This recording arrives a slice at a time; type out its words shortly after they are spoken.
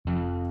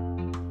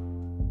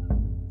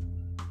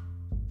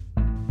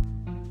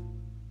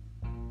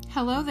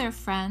Hello there,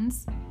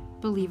 friends,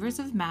 believers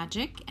of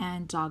magic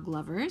and dog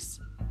lovers.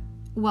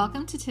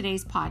 Welcome to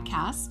today's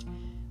podcast,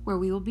 where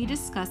we will be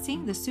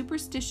discussing the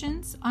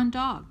superstitions on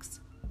dogs.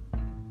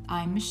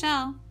 I'm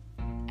Michelle,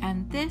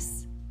 and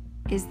this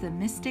is the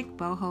Mystic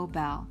Boho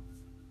Bell.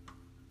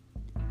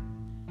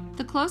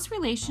 The close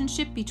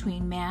relationship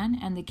between man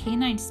and the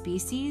canine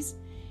species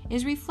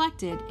is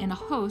reflected in a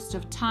host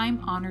of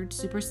time-honored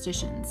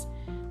superstitions,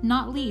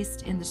 not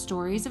least in the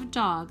stories of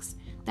dogs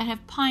that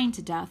have pined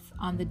to death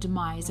on the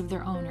demise of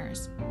their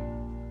owners.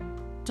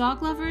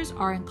 Dog lovers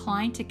are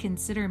inclined to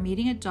consider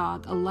meeting a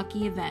dog a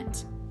lucky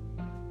event,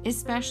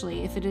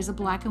 especially if it is a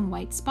black and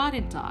white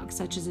spotted dog,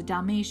 such as a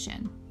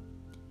Dalmatian.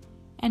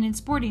 And in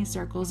sporting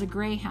circles, a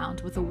greyhound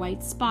with a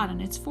white spot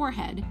on its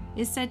forehead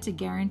is said to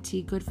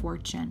guarantee good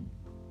fortune.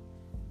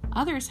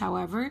 Others,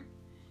 however,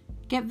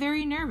 get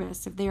very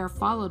nervous if they are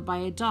followed by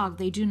a dog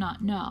they do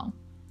not know,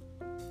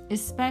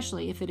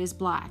 especially if it is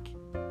black.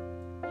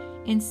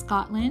 In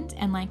Scotland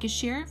and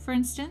Lancashire, for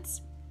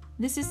instance,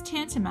 this is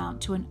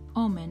tantamount to an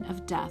omen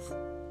of death,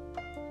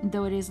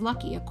 though it is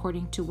lucky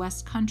according to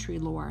West Country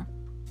lore.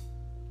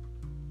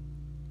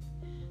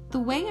 The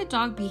way a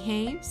dog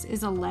behaves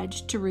is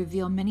alleged to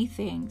reveal many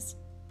things.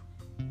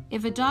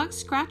 If a dog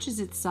scratches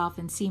itself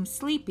and seems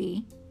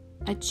sleepy,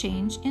 a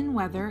change in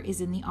weather is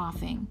in the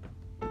offing.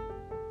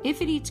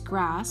 If it eats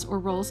grass or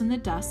rolls in the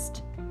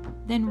dust,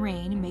 then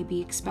rain may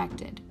be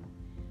expected.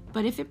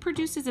 But if it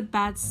produces a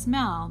bad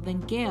smell, then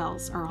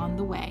gales are on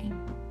the way.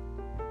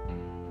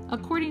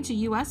 According to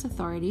U.S.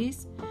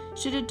 authorities,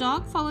 should a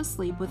dog fall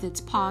asleep with its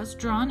paws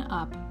drawn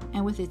up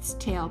and with its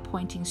tail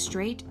pointing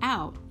straight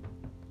out,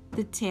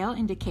 the tail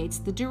indicates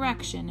the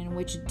direction in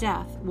which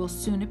death will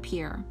soon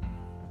appear.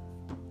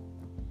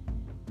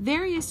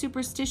 Various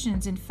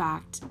superstitions, in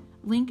fact,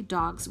 link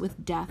dogs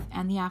with death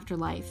and the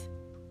afterlife.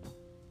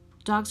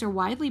 Dogs are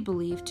widely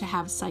believed to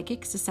have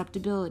psychic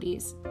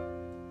susceptibilities,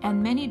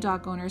 and many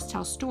dog owners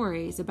tell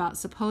stories about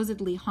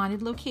supposedly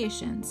haunted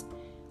locations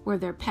where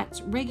their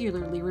pets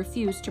regularly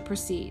refuse to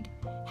proceed,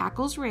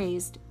 hackles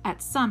raised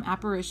at some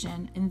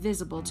apparition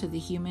invisible to the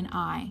human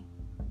eye.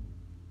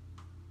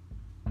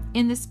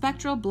 In the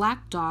spectral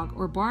black dog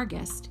or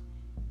barghest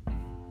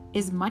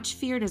is much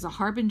feared as a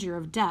harbinger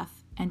of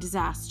death and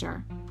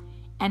disaster,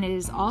 and it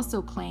is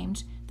also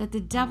claimed that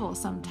the devil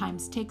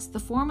sometimes takes the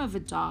form of a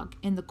dog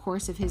in the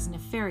course of his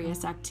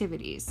nefarious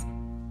activities.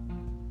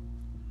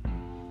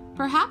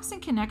 Perhaps in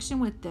connection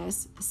with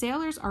this,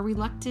 sailors are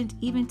reluctant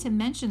even to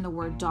mention the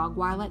word dog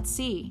while at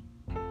sea.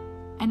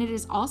 And it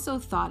is also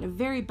thought a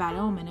very bad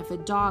omen if a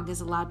dog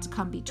is allowed to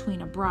come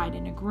between a bride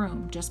and a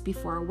groom just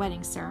before a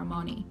wedding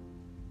ceremony.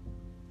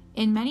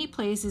 In many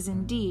places,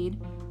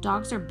 indeed,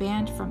 dogs are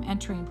banned from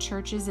entering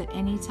churches at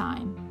any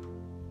time.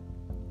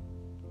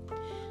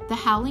 The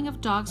howling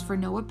of dogs for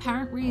no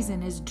apparent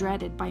reason is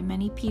dreaded by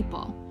many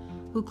people,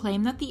 who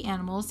claim that the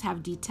animals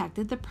have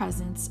detected the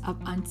presence of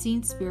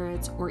unseen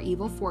spirits or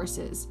evil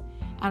forces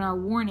and are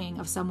warning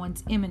of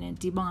someone's imminent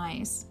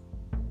demise.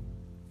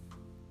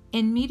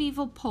 In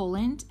medieval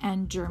Poland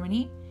and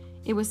Germany,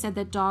 it was said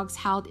that dogs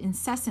howled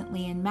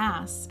incessantly in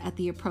mass at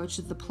the approach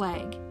of the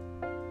plague.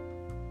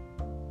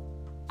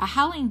 A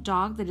howling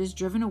dog that is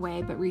driven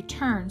away but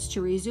returns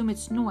to resume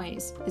its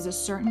noise is a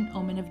certain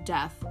omen of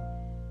death,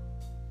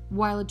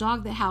 while a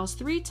dog that howls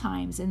 3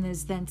 times and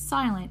is then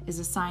silent is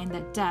a sign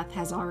that death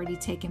has already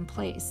taken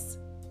place.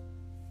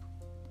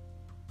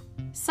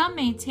 Some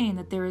maintain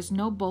that there is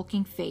no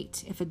bulking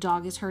fate if a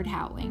dog is heard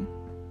howling.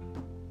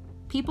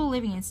 People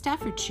living in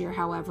Staffordshire,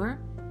 however,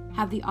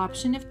 have the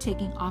option of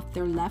taking off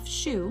their left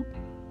shoe,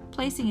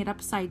 placing it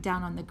upside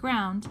down on the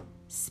ground,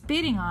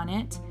 spitting on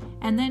it,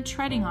 and then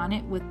treading on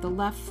it with the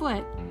left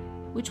foot,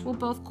 which will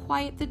both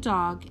quiet the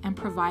dog and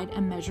provide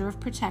a measure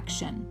of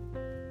protection.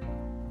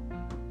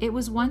 It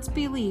was once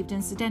believed,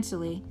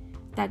 incidentally,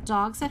 that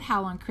dogs that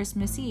howl on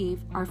Christmas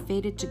Eve are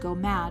fated to go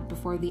mad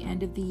before the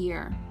end of the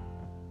year,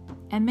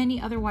 and many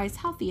otherwise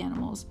healthy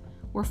animals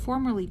were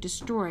formerly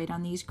destroyed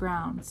on these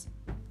grounds.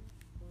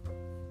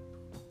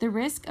 The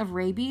risk of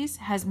rabies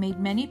has made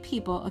many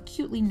people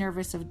acutely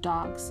nervous of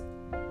dogs,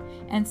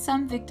 and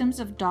some victims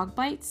of dog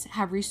bites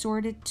have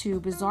resorted to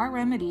bizarre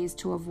remedies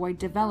to avoid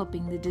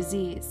developing the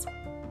disease.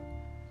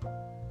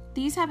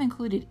 These have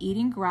included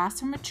eating grass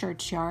from a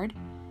churchyard,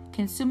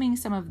 consuming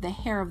some of the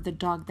hair of the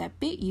dog that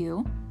bit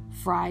you,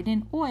 fried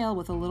in oil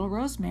with a little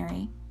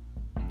rosemary,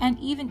 and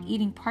even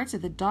eating parts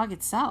of the dog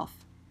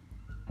itself,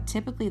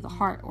 typically the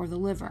heart or the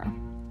liver.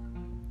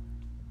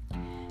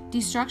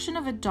 Destruction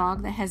of a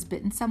dog that has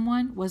bitten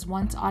someone was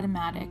once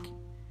automatic.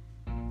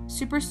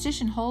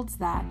 Superstition holds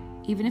that,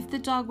 even if the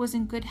dog was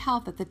in good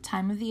health at the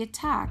time of the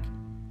attack,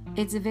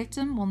 its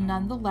victim will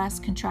nonetheless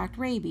contract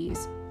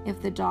rabies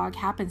if the dog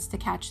happens to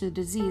catch the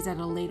disease at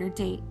a later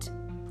date.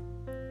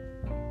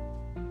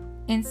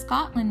 In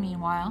Scotland,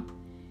 meanwhile,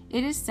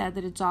 it is said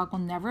that a dog will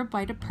never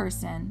bite a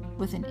person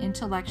with an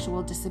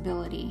intellectual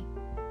disability.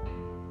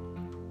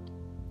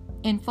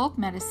 In folk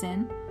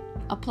medicine,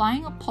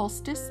 applying a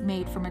poultice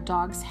made from a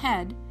dog's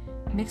head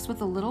mixed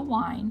with a little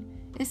wine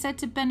is said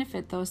to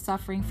benefit those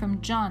suffering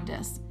from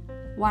jaundice,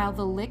 while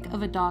the lick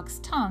of a dog's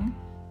tongue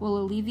will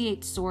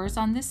alleviate sores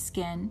on the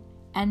skin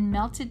and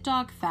melted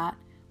dog fat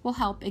will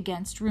help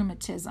against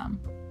rheumatism.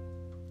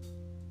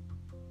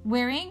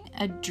 Wearing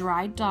a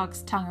dried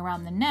dog's tongue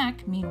around the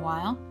neck,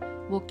 meanwhile,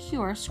 will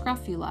cure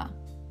scrofula.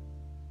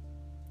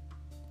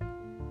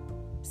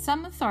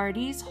 Some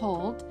authorities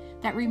hold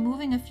that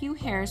removing a few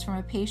hairs from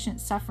a patient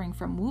suffering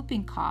from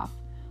whooping cough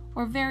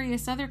or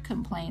various other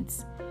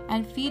complaints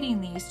and feeding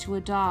these to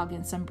a dog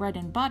in some bread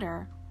and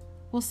butter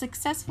will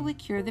successfully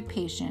cure the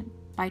patient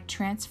by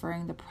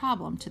transferring the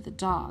problem to the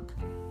dog.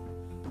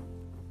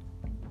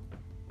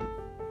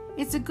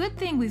 It's a good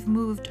thing we've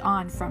moved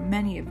on from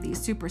many of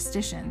these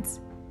superstitions.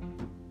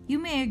 You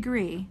may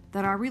agree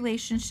that our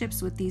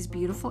relationships with these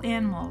beautiful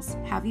animals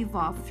have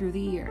evolved through the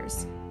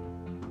years.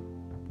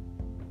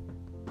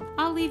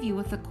 I'll leave you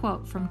with a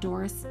quote from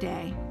Doris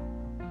Day.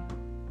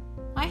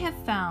 "I have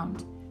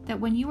found that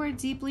when you are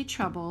deeply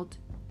troubled,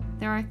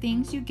 there are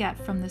things you get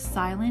from the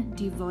silent,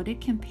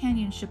 devoted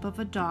companionship of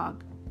a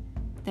dog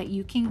that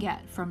you can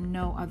get from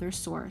no other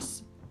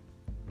source."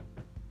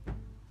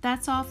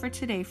 That's all for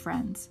today,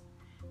 friends.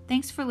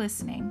 Thanks for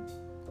listening.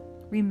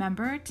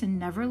 Remember to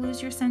never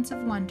lose your sense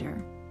of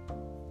wonder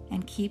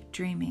and keep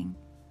dreaming.